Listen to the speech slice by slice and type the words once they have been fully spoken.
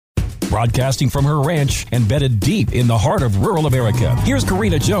Broadcasting from her ranch embedded deep in the heart of rural America, here's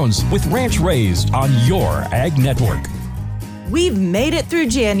Karina Jones with Ranch Raised on your Ag Network. We've made it through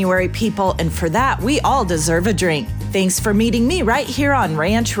January, people, and for that, we all deserve a drink. Thanks for meeting me right here on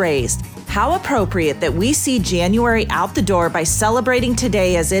Ranch Raised. How appropriate that we see January out the door by celebrating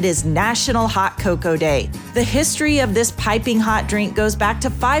today as it is National Hot Cocoa Day. The history of this piping hot drink goes back to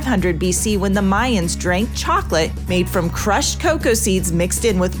 500 BC when the Mayans drank chocolate made from crushed cocoa seeds mixed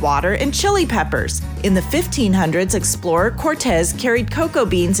in with water and chili peppers. In the 1500s, explorer Cortez carried cocoa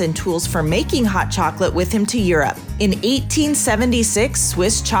beans and tools for making hot chocolate with him to Europe. In 1876,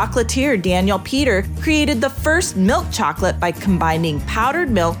 Swiss chocolatier Daniel Peter created the first milk chocolate by combining powdered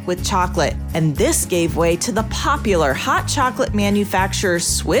milk with chocolate, and this gave way to the popular hot chocolate manufacturer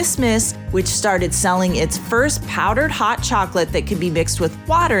Swiss Miss, which started selling its first powdered hot chocolate that could be mixed with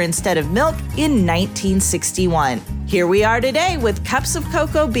water instead of milk in 1961. Here we are today with cups of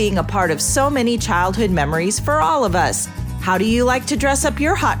cocoa being a part of so many childhood memories for all of us. How do you like to dress up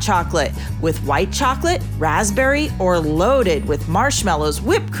your hot chocolate? With white chocolate, raspberry, or loaded with marshmallows,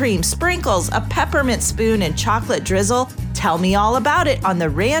 whipped cream, sprinkles, a peppermint spoon, and chocolate drizzle? Tell me all about it on the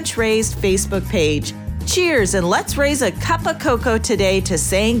Ranch Raised Facebook page. Cheers, and let's raise a cup of cocoa today to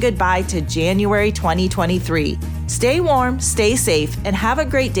saying goodbye to January 2023. Stay warm, stay safe, and have a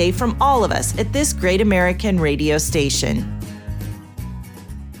great day from all of us at this great American radio station.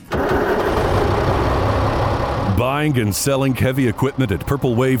 Buying and selling heavy equipment at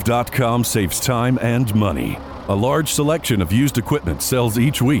purplewave.com saves time and money. A large selection of used equipment sells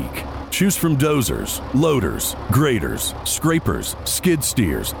each week. Choose from dozers, loaders, graders, scrapers, skid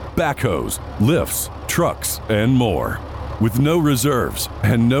steers, backhoes, lifts, trucks, and more. With no reserves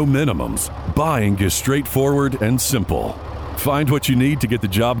and no minimums, buying is straightforward and simple. Find what you need to get the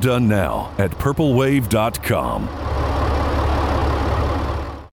job done now at purplewave.com.